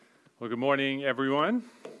Well, good morning, everyone.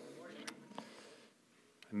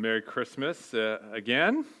 Merry Christmas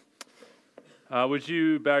again. Would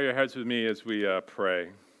you bow your heads with me as we pray?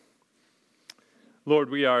 Lord,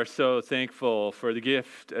 we are so thankful for the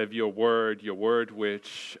gift of your word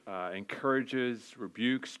which encourages,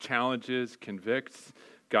 rebukes, challenges, convicts,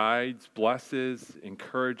 guides, blesses,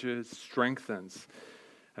 encourages, strengthens.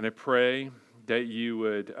 And I pray that you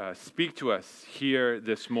would speak to us here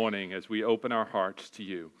this morning as we open our hearts to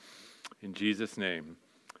you. In Jesus' name,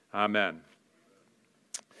 amen.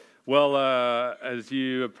 Well, as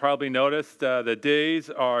you have probably noticed, the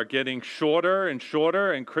days are getting shorter and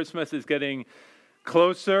shorter, and Christmas is getting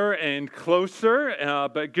closer and closer.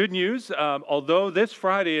 But good news, although this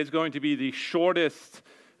Friday is going to be the shortest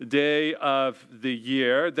day of the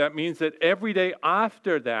year, that means that every day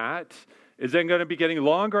after that is then going to be getting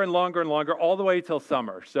longer and longer and longer all the way till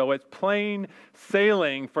summer. So it's plain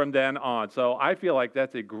sailing from then on. So I feel like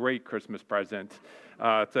that's a great Christmas present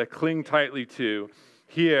to cling tightly to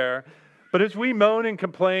here. But as we moan and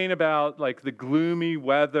complain about like the gloomy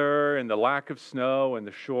weather and the lack of snow and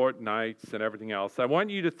the short nights and everything else, I want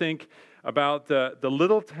you to think about the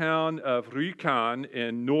little town of Rjukan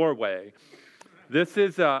in Norway. This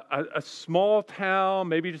is a small town,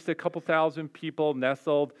 maybe just a couple thousand people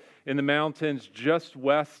nestled in the mountains just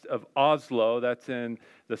west of Oslo. That's in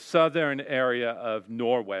the southern area of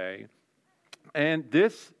Norway. And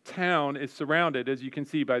this town is surrounded, as you can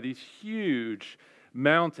see, by these huge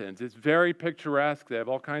mountains. It's very picturesque. They have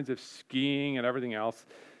all kinds of skiing and everything else.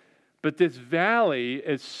 But this valley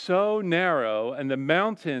is so narrow and the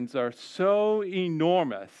mountains are so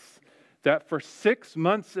enormous that for 6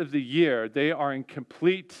 months of the year, they are in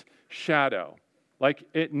complete shadow. Like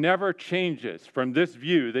it never changes from this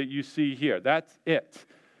view that you see here. That's it.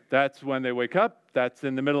 That's when they wake up. That's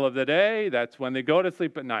in the middle of the day. That's when they go to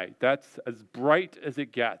sleep at night. That's as bright as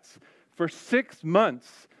it gets for 6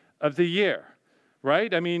 months of the year,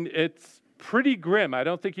 right? I mean, it's pretty grim. I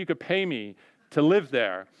don't think you could pay me to live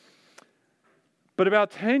there. But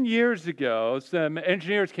about 10 years ago, some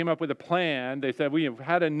engineers came up with a plan. They said, we have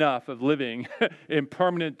had enough of living in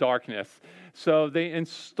permanent darkness. So they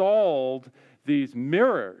installed these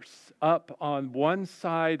mirrors up on one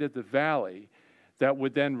side of the valley that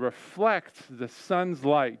would then reflect the sun's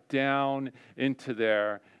light down into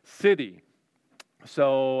their city.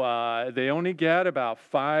 So they only get about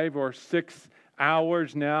 5 or 6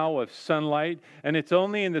 hours now of sunlight, and it's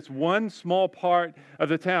only in this one small part of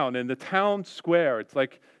the town, in the town square. It's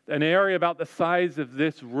like an area about the size of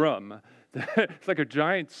this room. It's like a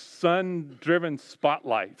giant sun-driven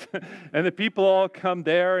spotlight. And the people all come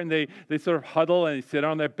there, and they sort of huddle, and they sit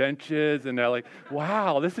on their benches, and they're like,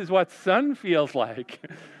 wow, this is what sun feels like.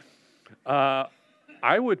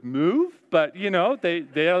 I would move, but, you know,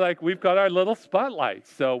 they're like, we've got our little spotlight,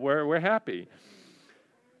 so we're happy.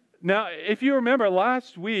 Now, if you remember,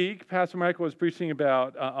 last week, Pastor Michael was preaching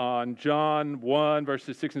about on John 1,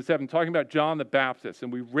 verses 6 and 7, talking about John the Baptist.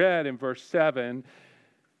 And we read in verse 7,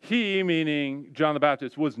 he, meaning John the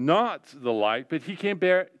Baptist, was not the light, but he came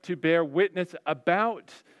to bear witness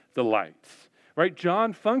about the light. Right?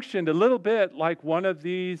 John functioned a little bit like one of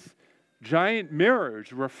these giant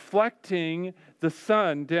mirrors reflecting the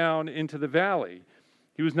sun down into the valley.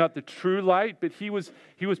 He was not the true light, but he was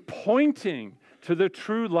pointing to the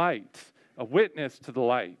true light, a witness to the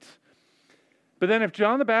light. But then if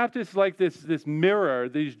John the Baptist is like this mirror,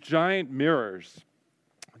 these giant mirrors,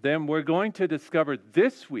 then we're going to discover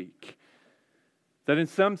this week that in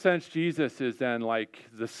some sense Jesus is then like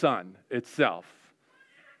the sun itself,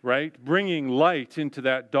 right? Bringing light into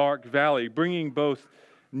that dark valley, bringing both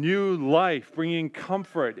new life, bringing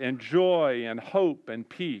comfort and joy and hope and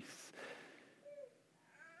peace.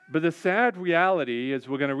 But the sad reality, as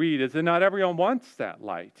we're going to read, is that not everyone wants that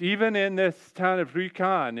light. Even in this town of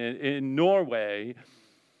Rjukan in Norway,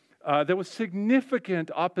 there was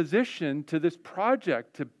significant opposition to this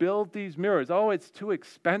project to build these mirrors. Oh, it's too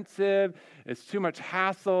expensive. It's too much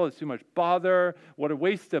hassle. It's too much bother. What a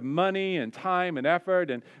waste of money and time and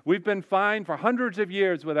effort. And we've been fine for hundreds of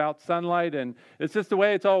years without sunlight, and it's just the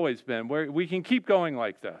way it's always been. We can keep going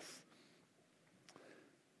like this.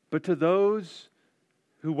 But to those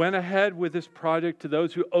who went ahead with this project, to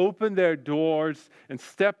those who opened their doors and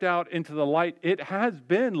stepped out into the light, it has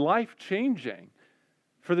been life-changing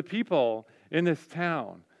for the people in this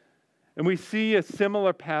town. And we see a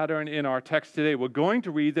similar pattern in our text today. We're going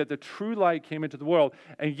to read that the true light came into the world,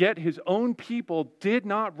 and yet his own people did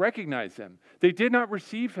not recognize him. They did not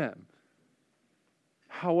receive him.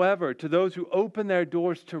 However, to those who opened their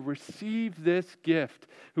doors to receive this gift,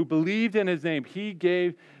 who believed in his name, he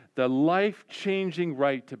gave the life-changing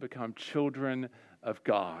right to become children of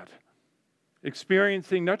God.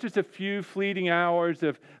 experiencing not just a few fleeting hours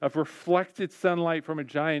of reflected sunlight from a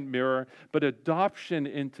giant mirror, but adoption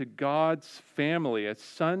into God's family as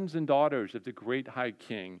sons and daughters of the great High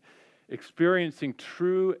King, experiencing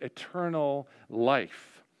true eternal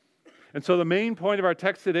life. And so the main point of our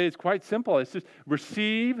text today is quite simple. It's just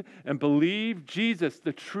receive and believe Jesus,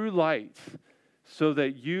 the true light, so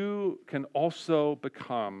that you can also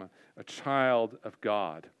become a child of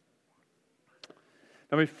God.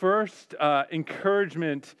 Now, my first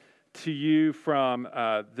encouragement to you from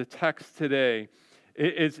the text today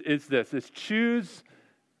is this: is choose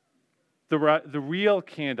the real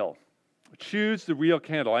candle. Choose the real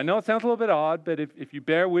candle. I know it sounds a little bit odd, but if you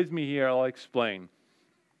bear with me here, I'll explain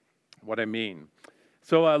what I mean.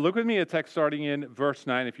 So look with me at text starting in verse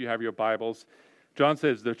 9 if you have your Bibles. John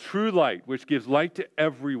says, "The true light, which gives light to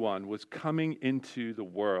everyone, was coming into the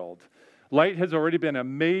world." Light has already been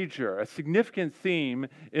a significant theme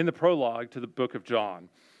in the prologue to the book of John.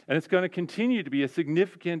 And it's going to continue to be a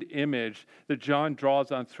significant image that John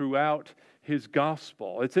draws on throughout his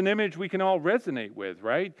gospel. It's an image we can all resonate with,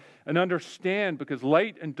 right? And understand, because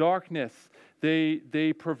light and darkness,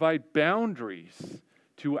 they provide boundaries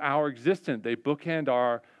to our existence. They bookend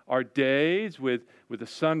our days with the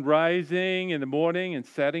sun rising in the morning and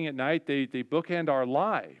setting at night. They bookend our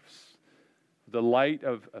lives. The light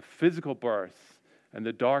of physical birth and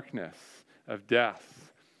the darkness of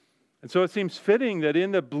death. And so it seems fitting that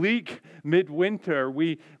in the bleak midwinter,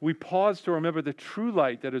 we pause to remember the true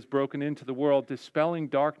light that has broken into the world, dispelling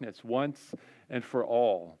darkness once and for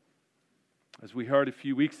all. As we heard a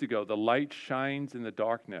few weeks ago, the light shines in the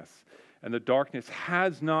darkness, and the darkness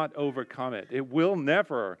has not overcome it. It will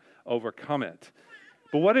never overcome it.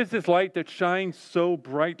 But what is this light that shines so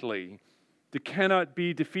brightly that cannot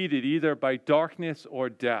be defeated either by darkness or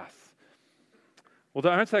death? Well,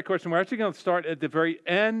 to answer that question, we're actually going to start at the very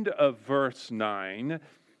end of verse 9.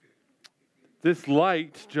 This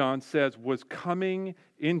light, John says, was coming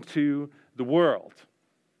into the world.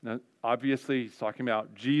 Now, obviously, he's talking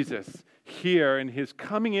about Jesus here, and his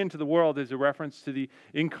coming into the world is a reference to the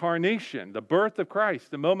incarnation, the birth of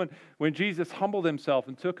Christ, the moment when Jesus humbled himself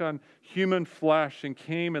and took on human flesh and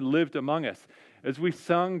came and lived among us. As we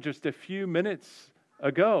sung just a few minutes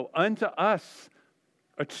ago, unto us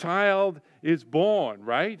a child is born,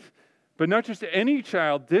 right? But not just any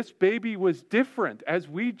child, this baby was different. As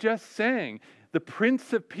we just sang, the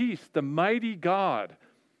Prince of Peace, the mighty God,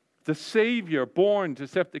 the Savior born to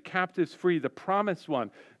set the captives free, the promised one,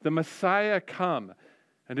 the Messiah come,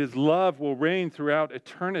 and his love will reign throughout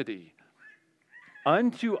eternity.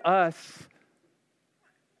 Unto us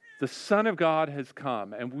the Son of God has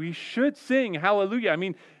come, and we should sing hallelujah. I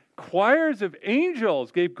mean, choirs of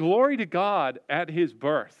angels gave glory to God at his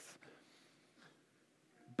birth.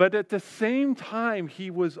 But at the same time,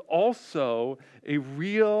 he was also a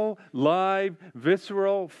real, live,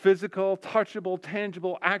 visceral, physical, touchable,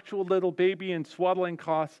 tangible, actual little baby in swaddling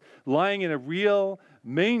cloths lying in a real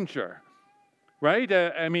manger, right?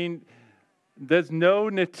 I mean, there's no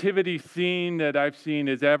nativity scene that I've seen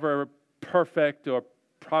is ever perfect or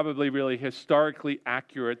probably really historically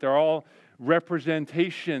accurate. They're all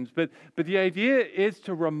representations. But the idea is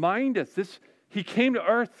to remind us he came to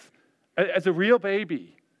earth as a real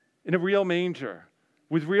baby in a real manger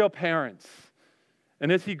with real parents.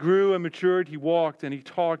 And as he grew and matured, he walked and he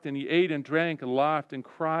talked and he ate and drank and laughed and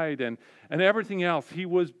cried and everything else. He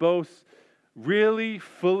was both really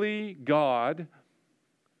fully God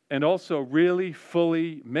and also really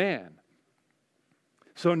fully man.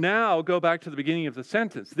 So now go back to the beginning of the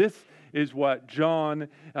sentence. This is what John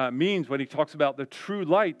means when he talks about the true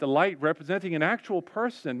light, the light representing an actual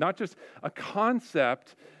person, not just a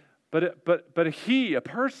concept, but a he, a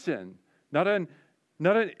person, not an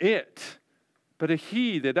it, but a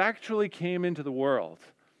he that actually came into the world.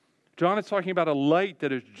 John is talking about a light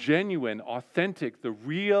that is genuine, authentic, the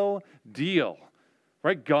real deal.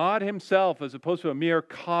 Right? God himself, as opposed to a mere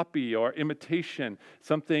copy or imitation,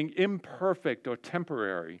 something imperfect or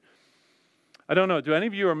temporary. I don't know, do any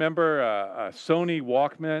of you remember Sony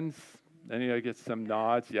Walkmans? Any of you get some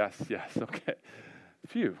nods? Yes, okay.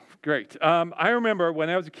 Phew, great. I remember when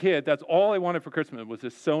I was a kid, that's all I wanted for Christmas was a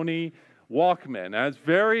Sony Walkman. I was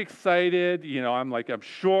very excited. I'm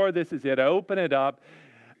sure this is it. I open it up,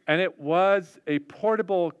 and it was a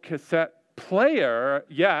portable cassette player,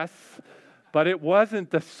 yes, but it wasn't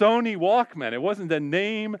the Sony Walkman. It wasn't the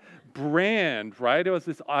name brand, right? It was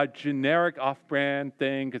this generic off-brand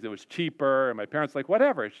thing because it was cheaper, and my parents were like,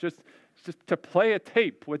 whatever, it's just to play a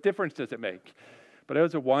tape. What difference does it make? But I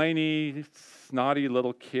was a whiny, snotty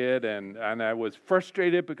little kid, and I was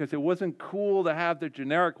frustrated because it wasn't cool to have the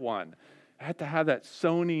generic one. had to have that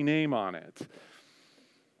Sony name on it.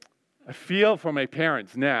 I feel for my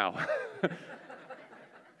parents now.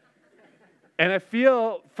 And I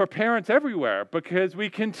feel for parents everywhere because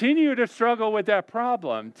we continue to struggle with that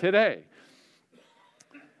problem today.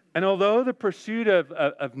 And although the pursuit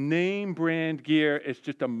of name brand gear is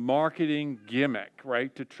just a marketing gimmick,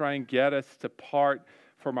 right, to try and get us to part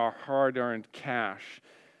from our hard-earned cash,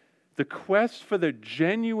 the quest for the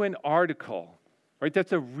genuine article, right,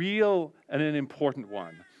 that's a real and an important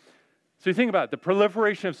one. So you think about it, the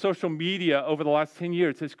proliferation of social media over the last 10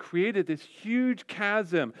 years has created this huge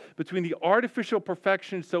chasm between the artificial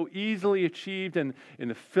perfection so easily achieved in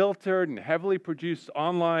the filtered and heavily produced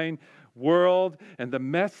online world and the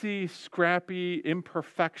messy, scrappy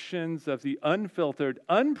imperfections of the unfiltered,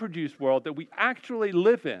 unproduced world that we actually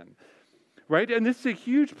live in. Right? And this is a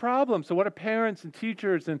huge problem. So what are parents and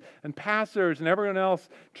teachers and pastors and everyone else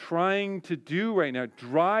trying to do right now?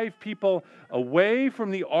 Drive people away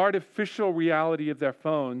from the artificial reality of their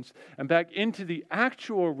phones and back into the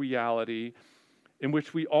actual reality in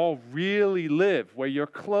which we all really live, where your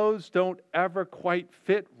clothes don't ever quite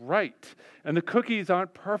fit right, and the cookies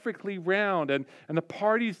aren't perfectly round, and the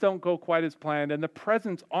parties don't go quite as planned, and the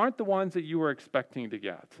presents aren't the ones that you were expecting to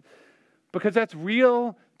get. Because that's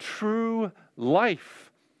real, true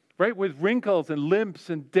life, right? With wrinkles and limps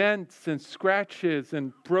and dents and scratches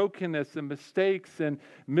and brokenness and mistakes and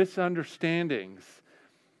misunderstandings.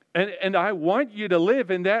 And I want you to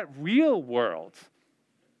live in that real world,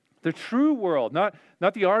 the true world, not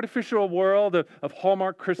the artificial world of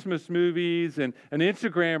Hallmark Christmas movies and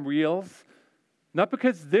Instagram reels. Not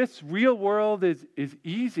because this real world is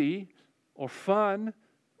easy or fun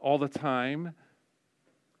all the time,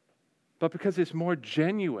 but because it's more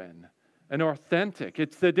genuine and authentic.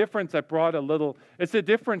 It's the difference it's the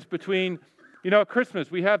difference between, at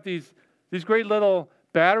Christmas, we have these great little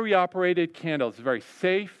battery-operated candles. It's very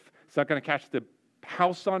safe. It's not going to catch the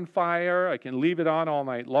house on fire. I can leave it on all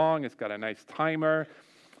night long. It's got a nice timer.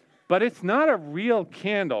 But it's not a real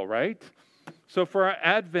candle, right? So for our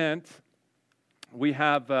Advent, we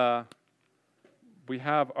have our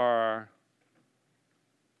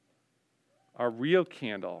real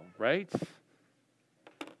candle, right?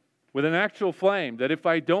 With an actual flame that if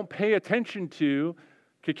I don't pay attention to,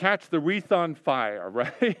 could catch the wreath on fire,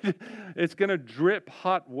 right? It's going to drip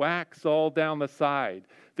hot wax all down the side.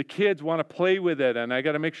 The kids want to play with it, and I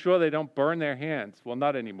got to make sure they don't burn their hands. Well,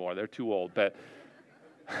 not anymore. They're too old. But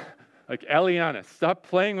like, Eliana, stop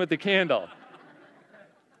playing with the candle.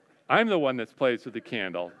 I'm the one that plays with the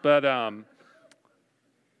candle. But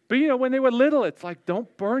when they were little, it's like,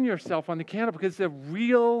 don't burn yourself on the candle because it's a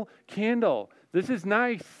real candle. This is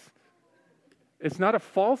nice. It's not a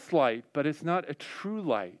false light, but it's not a true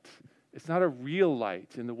light. It's not a real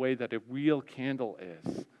light in the way that a real candle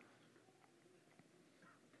is.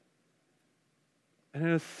 And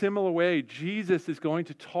in a similar way, Jesus is going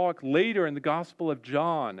to talk later in the Gospel of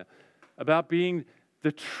John about being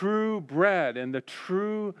the true bread and the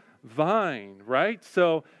true vine, right?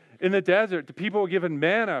 So in the desert, the people were given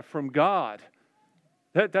manna from God.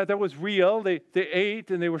 That was real. They ate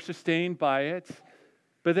and they were sustained by it.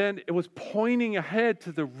 But then it was pointing ahead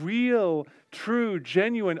to the real, true,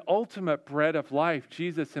 genuine, ultimate bread of life,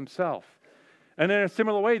 Jesus himself. And in a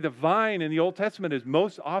similar way, the vine in the Old Testament is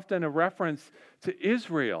most often a reference to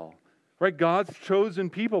Israel, right? God's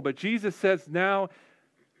chosen people. But Jesus says now,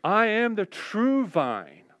 I am the true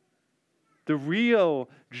vine, the real,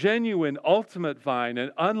 genuine, ultimate vine.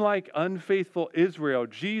 And unlike unfaithful Israel,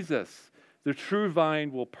 Jesus, the true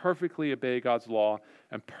vine, will perfectly obey God's law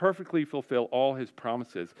and perfectly fulfill all his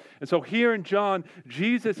promises. And so here in John,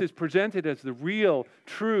 Jesus is presented as the real,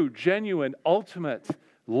 true, genuine, ultimate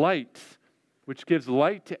light, which gives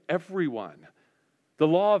light to everyone. The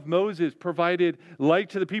law of Moses provided light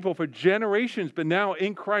to the people for generations, but now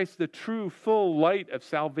in Christ, the true, full light of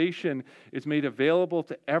salvation is made available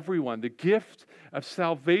to everyone. The gift of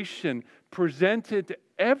salvation presented to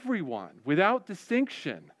everyone without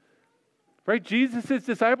distinction. Right? Jesus'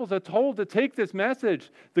 disciples are told to take this message,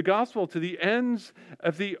 the gospel, to the ends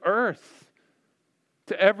of the earth,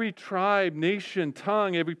 to every tribe, nation,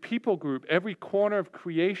 tongue, every people group, every corner of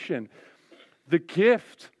creation. The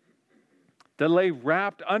gift that lay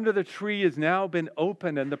wrapped under the tree has now been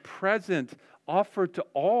opened, and the present offered to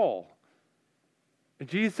all. And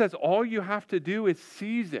Jesus says, all you have to do is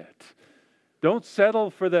seize it. Don't settle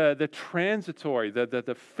for the transitory,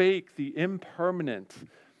 the fake, the impermanent.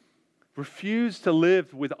 Refuse to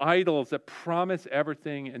live with idols that promise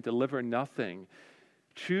everything and deliver nothing.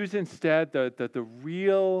 Choose instead the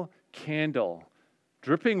real candle,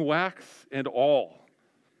 dripping wax and all.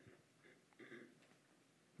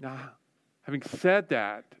 Now, Having said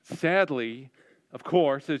that, sadly, of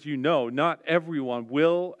course, as you know, not everyone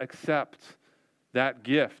will accept that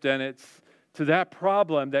gift. And it's to that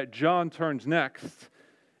problem that John turns next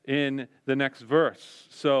in the next verse.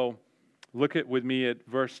 So look with me at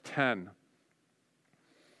verse 10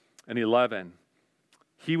 and 11.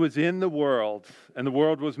 He was in the world, and the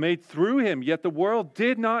world was made through him, yet the world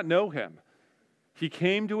did not know him. He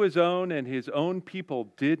came to his own, and his own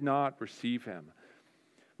people did not receive him.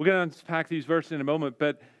 We're going to unpack these verses in a moment,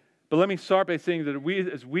 but let me start by saying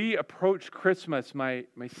that as we approach Christmas, my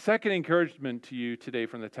second encouragement to you today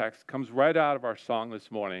from the text comes right out of our song this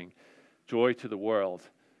morning, Joy to the World.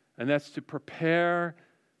 And that's to prepare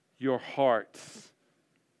your hearts.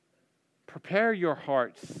 Prepare your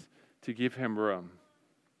hearts to give him room.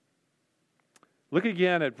 Look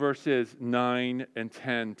again at verses 9 and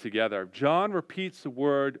 10 together. John repeats the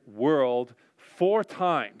word world 4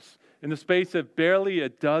 times in the space of barely a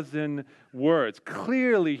dozen words.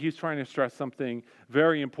 Clearly, he's trying to stress something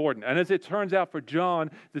very important. And as it turns out for John,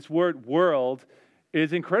 this word world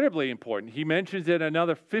is incredibly important. He mentions it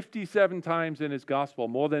another 57 times in his gospel,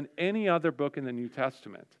 more than any other book in the New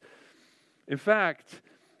Testament. In fact,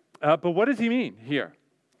 but what does he mean here?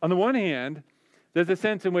 On the one hand, there's a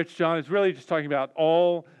sense in which John is really just talking about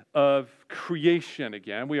all of creation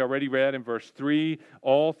again. We already read in verse 3,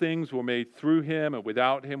 all things were made through him, and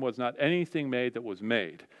without him was not anything made that was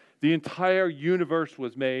made. The entire universe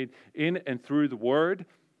was made in and through the Word,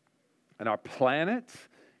 and our planet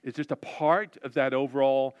is just a part of that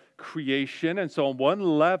overall creation. And so on one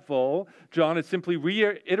level, John is simply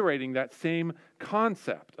reiterating that same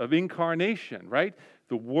concept of incarnation, right?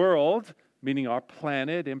 The world, meaning our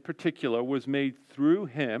planet in particular, was made through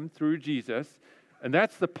him, through Jesus, and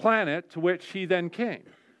that's the planet to which he then came.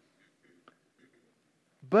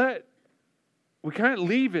 But we can't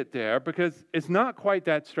leave it there because it's not quite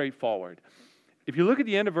that straightforward. If you look at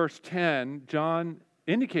the end of verse 10, John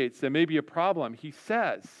indicates there may be a problem. He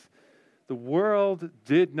says, the world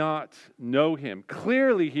did not know him.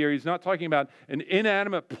 Clearly here, he's not talking about an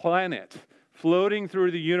inanimate planet floating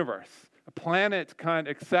through the universe. A planet can't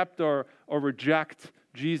accept or reject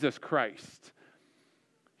Jesus Christ.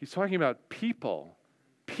 He's talking about people.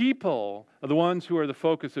 People are the ones who are the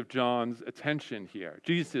focus of John's attention here,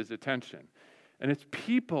 Jesus' attention. And it's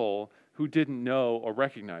people who didn't know or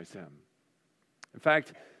recognize him. In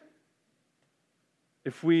fact,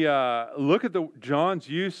 if we look at John's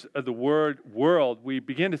use of the word world, we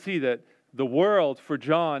begin to see that the world for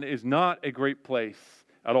John is not a great place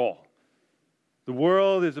at all. The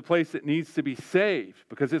world is a place that needs to be saved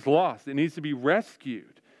because it's lost. It needs to be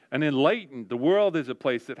rescued and enlightened. The world is a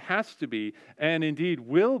place that has to be, and indeed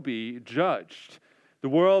will be, judged. The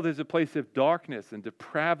world is a place of darkness and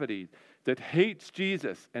depravity that hates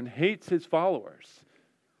Jesus and hates his followers.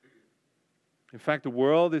 In fact, the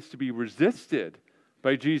world is to be resisted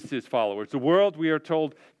by Jesus' followers. The world, we are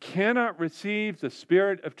told, cannot receive the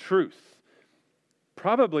Spirit of truth.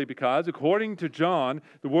 Probably because, according to John,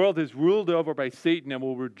 the world is ruled over by Satan and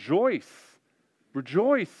will rejoice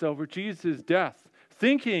over Jesus' death,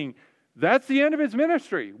 thinking that's the end of his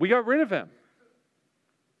ministry. We got rid of him.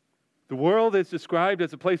 The world is described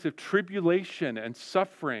as a place of tribulation and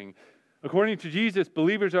suffering. According to Jesus,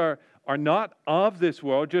 believers are not of this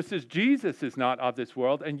world, just as Jesus is not of this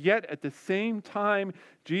world. And yet, at the same time,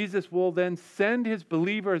 Jesus will then send his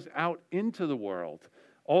believers out into the world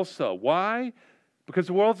also. Why? Because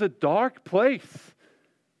the world's a dark place,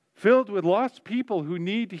 filled with lost people who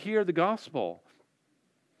need to hear the gospel.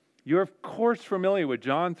 You're, of course, familiar with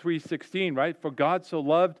John 3:16, right? For God so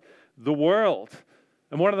loved the world.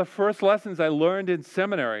 And one of the first lessons I learned in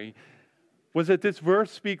seminary was that this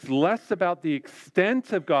verse speaks less about the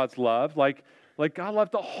extent of God's love, like God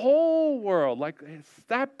loved the whole world, like it's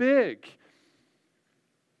that big,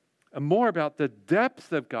 and more about the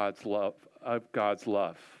depth of God's love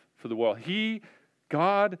for the world.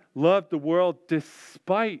 God loved the world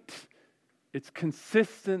despite its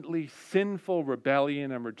consistently sinful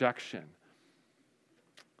rebellion and rejection.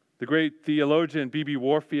 The great theologian B.B.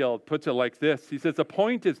 Warfield puts it like this. He says, the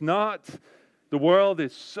point is not the world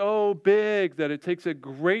is so big that it takes a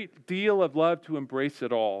great deal of love to embrace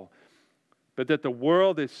it all, but that the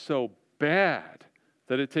world is so bad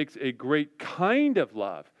that it takes a great kind of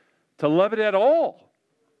love to love it at all.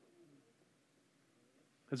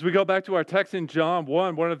 As we go back to our text in John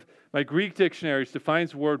 1, one of my Greek dictionaries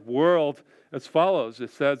defines the word world as follows.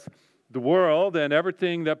 It says, the world and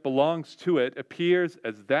everything that belongs to it appears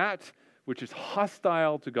as that which is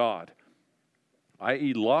hostile to God,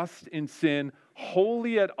 i.e. lost in sin,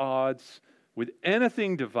 wholly at odds with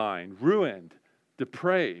anything divine, ruined,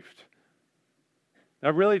 depraved.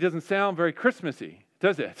 That really doesn't sound very Christmassy,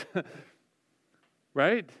 does it?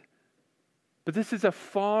 Right? But this is a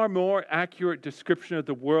far more accurate description of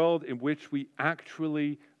the world in which we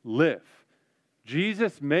actually live.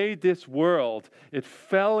 Jesus made this world. It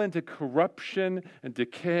fell into corruption and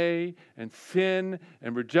decay and sin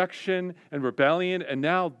and rejection and rebellion. And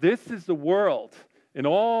now this is the world in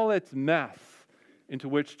all its mess into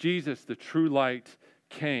which Jesus, the true light,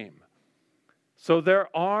 came. So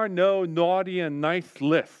there are no naughty and nice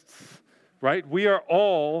lists. Right? We are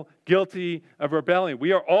all guilty of rebellion.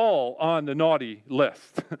 We are all on the naughty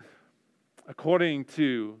list, according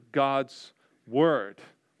to God's word.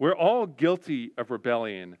 We're all guilty of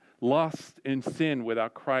rebellion, lust, and sin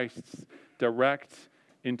without Christ's direct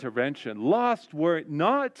intervention. Lost were it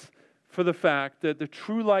not for the fact that the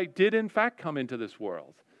true light did in fact come into this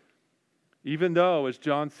world. Even though, as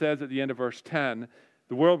John says at the end of verse 10,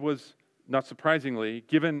 the world was, not surprisingly,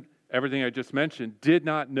 given everything I just mentioned, did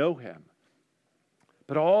not know him.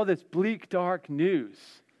 But all this bleak, dark news,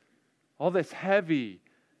 all this heavy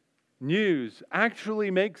news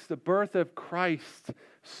actually makes the birth of Christ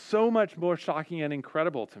so much more shocking and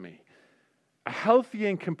incredible to me. A healthy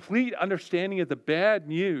and complete understanding of the bad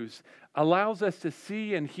news allows us to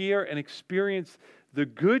see and hear and experience the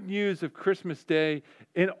good news of Christmas Day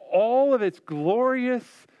in all of its glorious,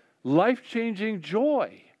 life-changing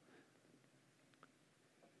joy.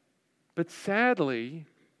 But sadly,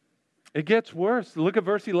 it gets worse. Look at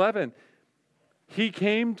verse 11. He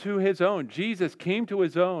came to his own. Jesus came to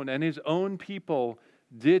his own, and his own people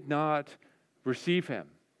did not receive him.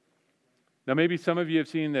 Now, maybe some of you have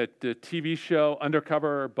seen the TV show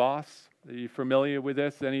Undercover Boss. Are you familiar with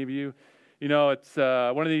this? Any of you? You know, it's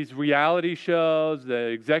one of these reality shows. The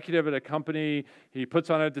executive at a company, he puts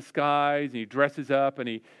on a disguise, and he dresses up,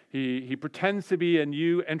 and he pretends to be a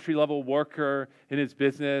new entry-level worker in his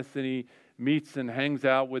business, and he meets and hangs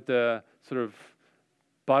out with the sort of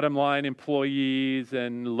bottom line employees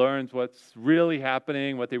and learns what's really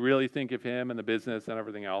happening, what they really think of him and the business and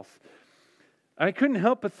everything else. I couldn't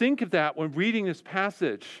help but think of that when reading this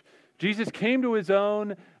passage. Jesus came to his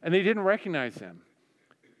own and they didn't recognize him.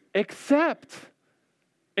 Except,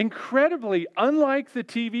 incredibly, unlike the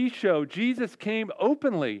TV show, Jesus came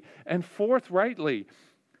openly and forthrightly.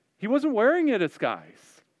 He wasn't wearing a disguise.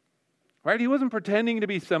 Right? He wasn't pretending to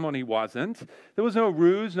be someone he wasn't. There was no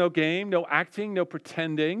ruse, no game, no acting, no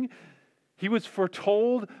pretending. He was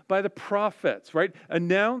foretold by the prophets, right?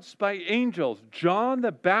 Announced by angels. John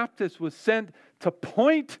the Baptist was sent to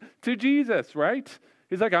point to Jesus, right?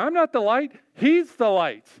 He's like, I'm not the light. He's the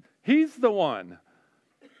light. He's the one.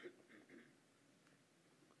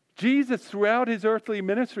 Jesus, throughout his earthly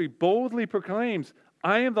ministry, boldly proclaims,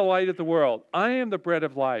 I am the light of the world. I am the bread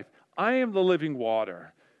of life. I am the living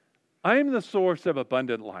water. I am the source of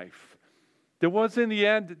abundant life. There was, in the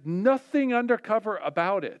end, nothing undercover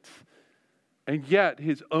about it. And yet,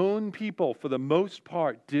 his own people, for the most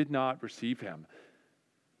part, did not receive him.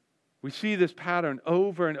 We see this pattern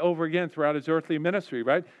over and over again throughout his earthly ministry,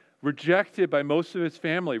 right? Rejected by most of his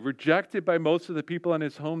family, rejected by most of the people in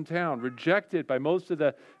his hometown, rejected by most of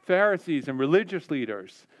the Pharisees and religious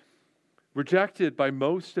leaders, rejected by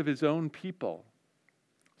most of his own people.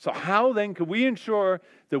 So how then can we ensure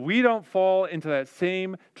that we don't fall into that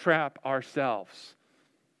same trap ourselves?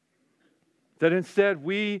 That instead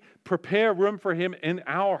we prepare room for him in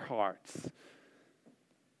our hearts.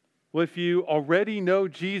 Well, if you already know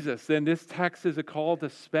Jesus, then this text is a call to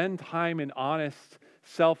spend time in honest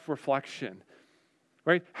self-reflection.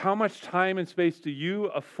 Right? How much time and space do you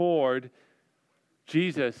afford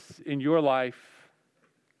Jesus in your life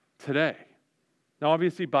today? Now,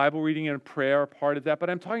 obviously, Bible reading and prayer are part of that, but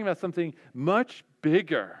I'm talking about something much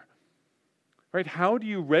bigger. Right? How do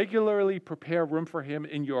you regularly prepare room for him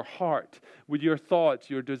in your heart, with your thoughts,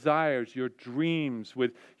 your desires, your dreams,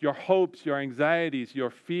 with your hopes, your anxieties,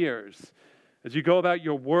 your fears? As you go about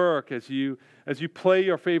your work, as you play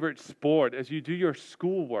your favorite sport, as you do your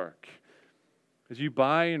schoolwork, as you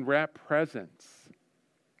buy and wrap presents.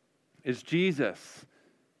 Is Jesus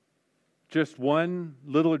just one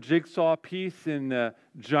little jigsaw piece in the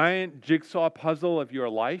giant jigsaw puzzle of your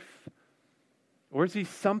life? Or is he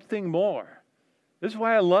something more? This is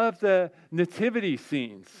why I love the nativity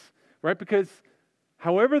scenes, right? Because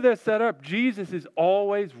however they're set up, Jesus is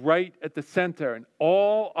always right at the center, and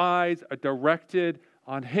all eyes are directed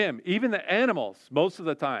on him. Even the animals, most of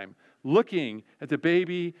the time, looking at the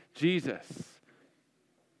baby Jesus.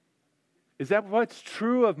 Is that what's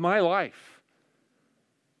true of my life?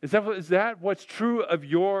 Is that what's true of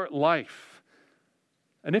your life?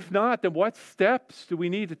 And if not, then what steps do we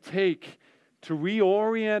need to take to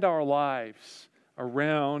reorient our lives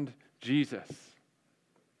around Jesus?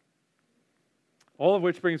 All of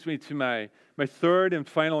which brings me to my third and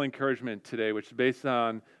final encouragement today, which is based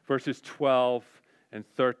on verses 12 and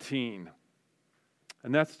 13.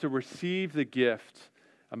 And that's to receive the gift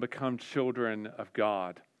and become children of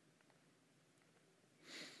God.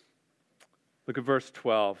 Look at verse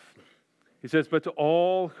 12. He says, "But to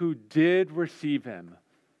all who did receive him,"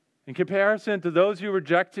 in comparison to those who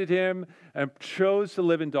rejected him and chose to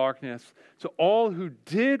live in darkness, to all who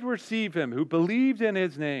did receive him, who believed in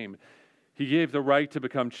his name, he gave the right to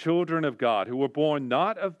become children of God, who were born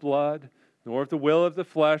not of blood, nor of the will of the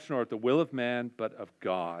flesh, nor of the will of man, but of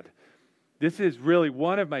God. This is really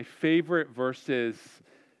one of my favorite verses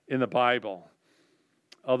in the Bible.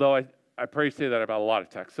 Although I pray say that about a lot of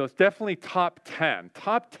texts. So it's definitely top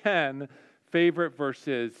 10 favorite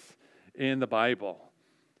verses in the Bible.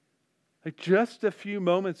 Like just a few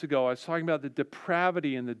moments ago, I was talking about the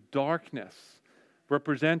depravity and the darkness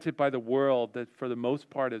represented by the world that for the most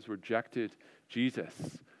part has rejected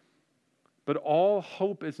Jesus. But all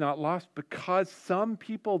hope is not lost because some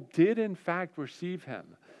people did in fact receive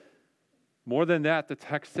him. More than that, the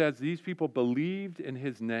text says these people believed in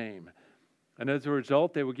his name. And as a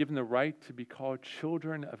result, they were given the right to be called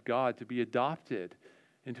children of God, to be adopted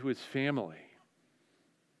into his family.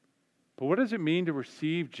 But what does it mean to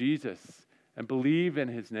receive Jesus and believe in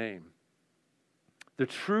his name? The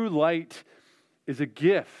true light is a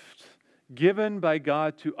gift given by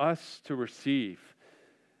God to us to receive,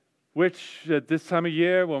 which at this time of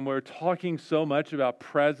year, when we're talking so much about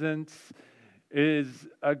presents, is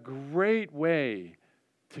a great way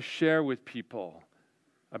to share with people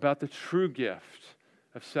about the true gift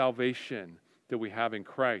of salvation that we have in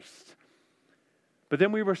Christ. But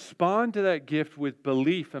then we respond to that gift with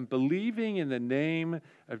belief, and believing in the name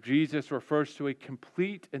of Jesus refers to a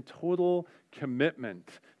complete and total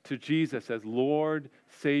commitment to Jesus as Lord,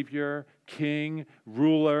 Savior, King,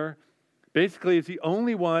 ruler. Basically, it's the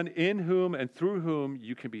only one in whom and through whom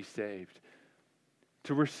you can be saved.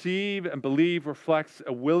 To receive and believe reflects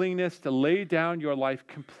a willingness to lay down your life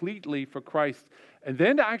completely for Christ and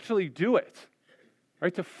then to actually do it,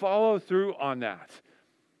 right? To follow through on that.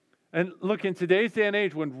 And look, in today's day and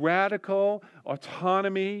age, when radical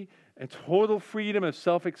autonomy and total freedom of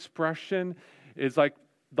self-expression is like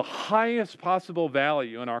the highest possible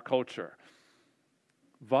value in our culture,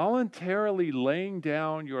 voluntarily laying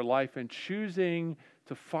down your life and choosing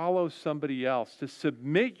to follow somebody else, to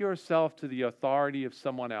submit yourself to the authority of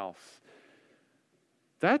someone else,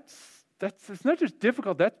 that's it's not just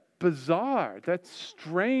difficult, that's bizarre, that's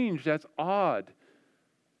strange, that's odd.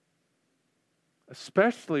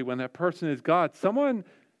 Especially when that person is God, someone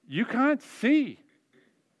you can't see.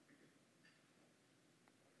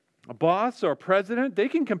 A boss or a president, they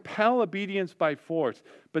can compel obedience by force,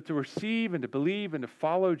 but to receive and to believe and to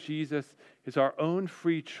follow Jesus is our own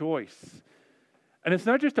free choice. And it's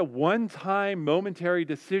not just a one-time momentary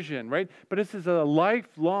decision, right? But this is a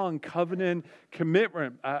lifelong covenant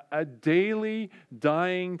commitment, a daily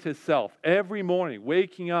dying to self. Every morning,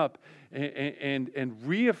 waking up and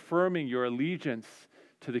reaffirming your allegiance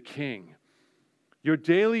to the King. Your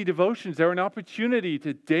daily devotions are an opportunity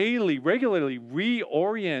to regularly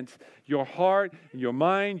reorient your heart, your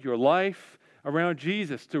mind, your life around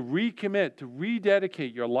Jesus, to recommit, to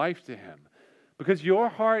rededicate your life to him. Because your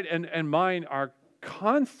heart and mind are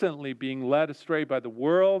constantly being led astray by the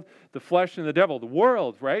world, the flesh, and the devil. The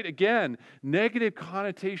world, right? Again, negative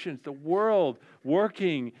connotations. The world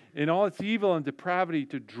working in all its evil and depravity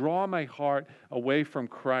to draw my heart away from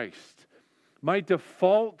Christ. My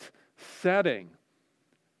default setting,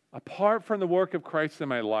 apart from the work of Christ in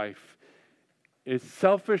my life, is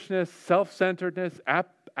selfishness, self-centeredness,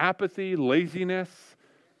 apathy, laziness.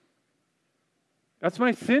 That's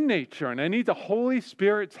my sin nature, and I need the Holy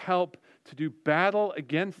Spirit's help to do battle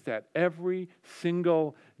against that every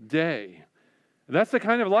single day. And that's the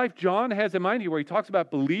kind of life John has in mind here, where he talks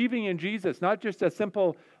about believing in Jesus, not just a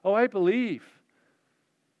simple, oh, I believe,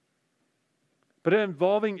 but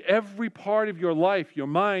involving every part of your life, your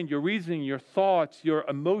mind, your reasoning, your thoughts, your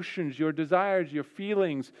emotions, your desires, your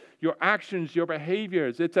feelings, your actions, your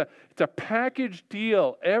behaviors. It's a package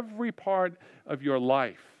deal, every part of your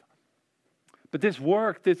life. But this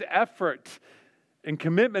work, this effort, and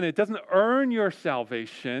commitment, it doesn't earn your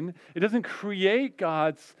salvation. It doesn't create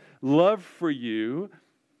God's love for you,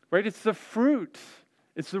 right? It's the fruit.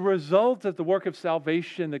 It's the result of the work of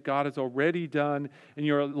salvation that God has already done in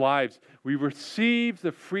your lives. We receive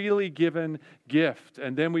the freely given gift,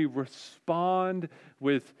 and then we respond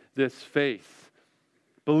with this faith.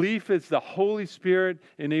 Belief is the Holy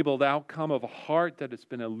Spirit-enabled outcome of a heart that has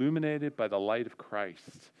been illuminated by the light of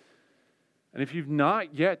Christ. And if you've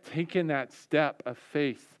not yet taken that step of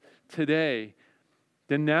faith today,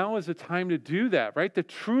 then now is the time to do that, right? The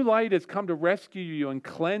true light has come to rescue you and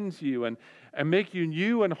cleanse you and make you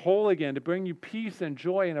new and whole again, to bring you peace and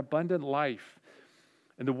joy and abundant life.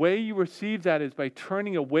 And the way you receive that is by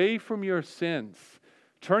turning away from your sins,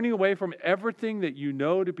 turning away from everything that you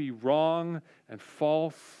know to be wrong and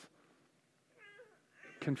false,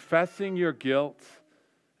 confessing your guilt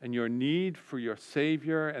and your need for your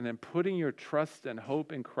Savior, and then putting your trust and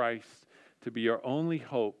hope in Christ to be your only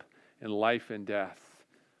hope in life and death.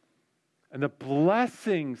 And the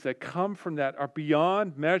blessings that come from that are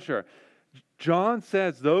beyond measure. John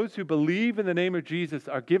says those who believe in the name of Jesus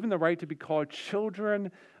are given the right to be called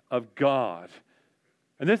children of God.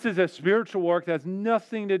 And this is a spiritual work that has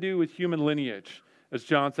nothing to do with human lineage, as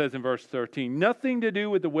John says in verse 13. Nothing to do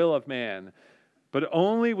with the will of man, but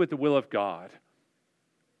only with the will of God.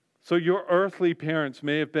 So your earthly parents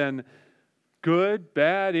may have been good,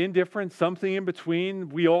 bad, indifferent, something in between.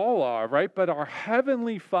 We all are, right? But our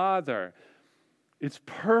Heavenly Father is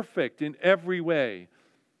perfect in every way.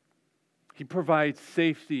 He provides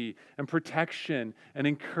safety and protection and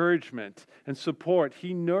encouragement and support.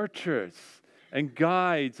 He nurtures and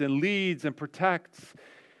guides and leads and protects.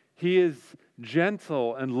 He is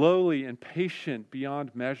gentle and lowly and patient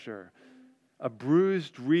beyond measure. A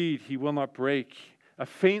bruised reed he will not break. A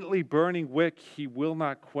faintly burning wick he will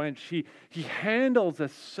not quench. He handles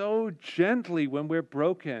us so gently when we're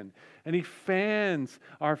broken, and he fans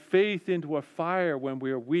our faith into a fire when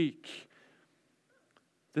we're weak.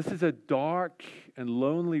 This is a dark and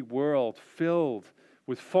lonely world filled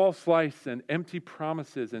with false lights and empty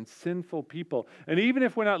promises and sinful people. And even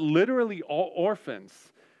if we're not literally all orphans,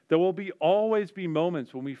 there will always be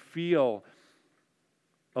moments when we feel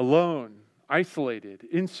alone, isolated,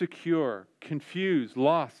 insecure, confused,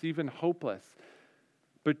 lost, even hopeless.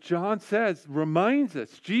 But John reminds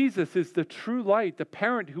us, Jesus is the true light, the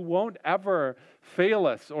parent who won't ever fail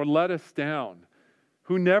us or let us down,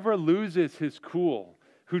 who never loses his cool,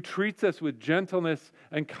 who treats us with gentleness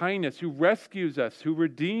and kindness, who rescues us, who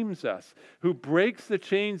redeems us, who breaks the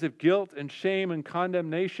chains of guilt and shame and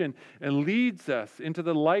condemnation and leads us into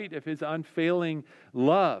the light of his unfailing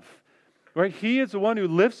love. Right? He is the one who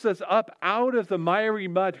lifts us up out of the miry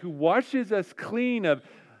mud, who washes us clean of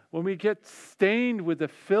when we get stained with the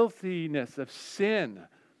filthiness of sin.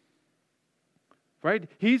 Right?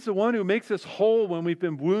 He's the one who makes us whole when we've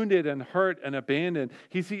been wounded and hurt and abandoned.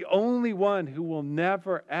 He's the only one who will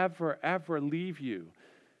never, ever, ever leave you,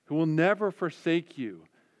 who will never forsake you.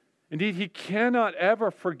 Indeed, he cannot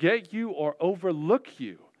ever forget you or overlook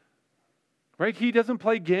you. Right? He doesn't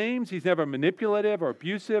play games. He's never manipulative or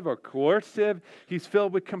abusive or coercive. He's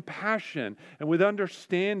filled with compassion and with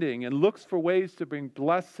understanding and looks for ways to bring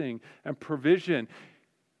blessing and provision.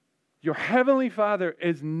 Your Heavenly Father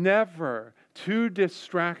is never too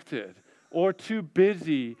distracted or too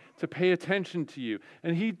busy to pay attention to you.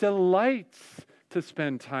 And he delights to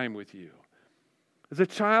spend time with you. As a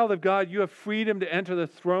child of God, you have freedom to enter the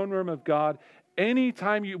throne room of God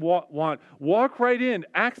anytime you want. Walk right in.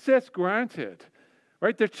 Access granted.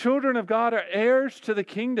 Right? The children of God are heirs to the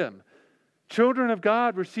kingdom. Children of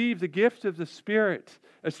God receive the gift of the Spirit.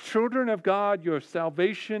 As children of God, your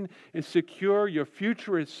salvation is secure. Your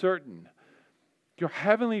future is certain. Your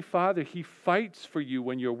Heavenly Father, he fights for you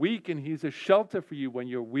when you're weak, and he's a shelter for you when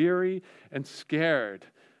you're weary and scared.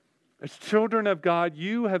 As children of God,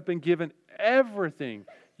 you have been given everything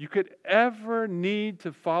you could ever need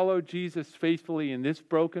to follow Jesus faithfully in this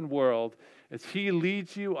broken world as he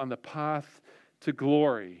leads you on the path to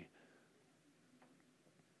glory.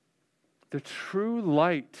 The true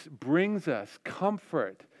light brings us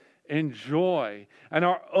comfort and joy, and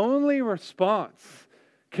our only response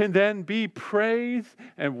can then be praise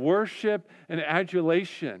and worship and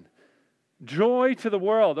adulation. Joy to the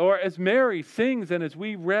world, or as Mary sings and as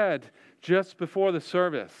we read just before the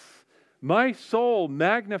service, my soul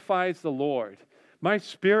magnifies the Lord. My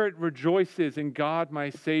spirit rejoices in God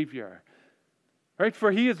my Savior. Right?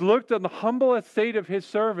 For he has looked on the humble estate of his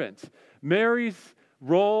servant. Mary's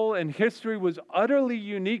role in history was utterly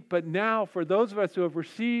unique, but now for those of us who have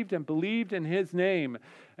received and believed in his name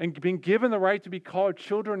and been given the right to be called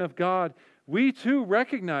children of God, we too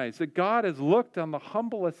recognize that God has looked on the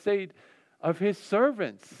humble estate of his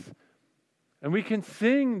servants. And we can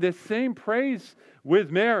sing this same praise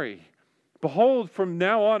with Mary. Behold, from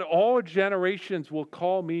now on all generations will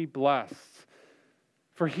call me blessed.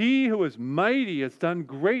 For he who is mighty has done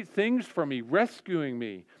great things for me, rescuing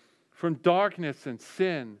me from darkness and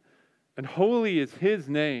sin. And holy is his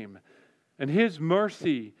name. And his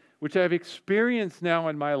mercy, which I have experienced now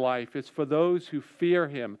in my life, is for those who fear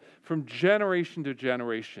him from generation to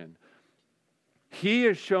generation. He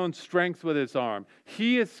has shown strength with his arm.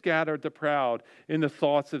 He has scattered the proud in the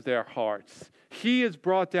thoughts of their hearts. He has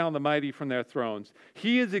brought down the mighty from their thrones.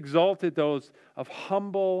 He has exalted those of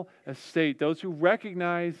humble estate, those who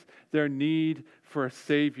recognize their need for a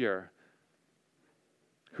Savior,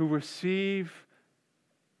 who receive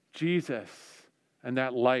Jesus and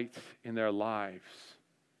that light in their lives.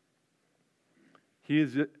 He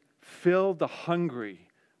has filled the hungry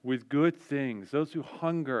with good things, those who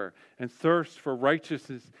hunger and thirst for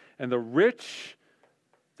righteousness, and the rich,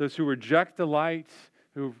 those who reject the light,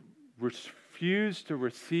 who refuse to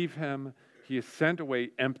receive him, he has sent away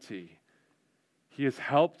empty. He has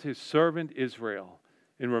helped his servant Israel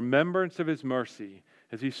in remembrance of his mercy,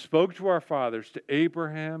 as he spoke to our fathers, to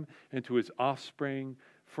Abraham and to his offspring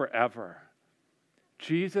forever.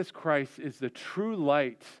 Jesus Christ is the true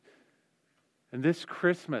light. And this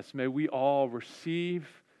Christmas, may we all receive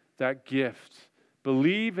that gift,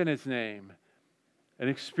 believe in his name, and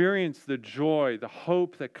experience the joy, the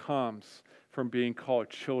hope that comes from being called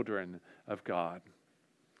children of God.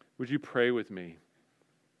 Would you pray with me?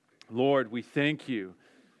 Lord, we thank you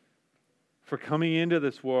for coming into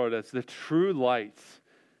this world as the true light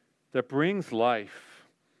that brings life.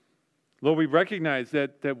 Lord, we recognize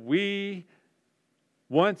that we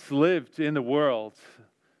once lived in the world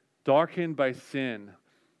darkened by sin,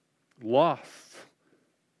 lost,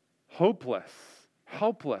 hopeless,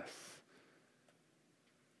 helpless.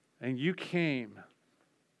 And you came,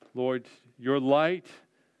 Lord, your light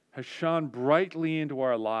has shone brightly into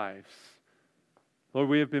our lives. Lord,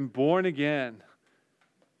 we have been born again.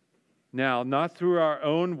 Now, not through our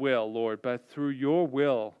own will, Lord, but through your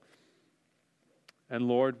will. And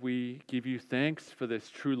Lord, we give you thanks for this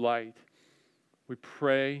true light. We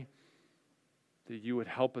pray that you would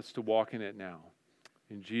help us to walk in it now.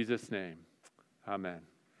 In Jesus' name, amen.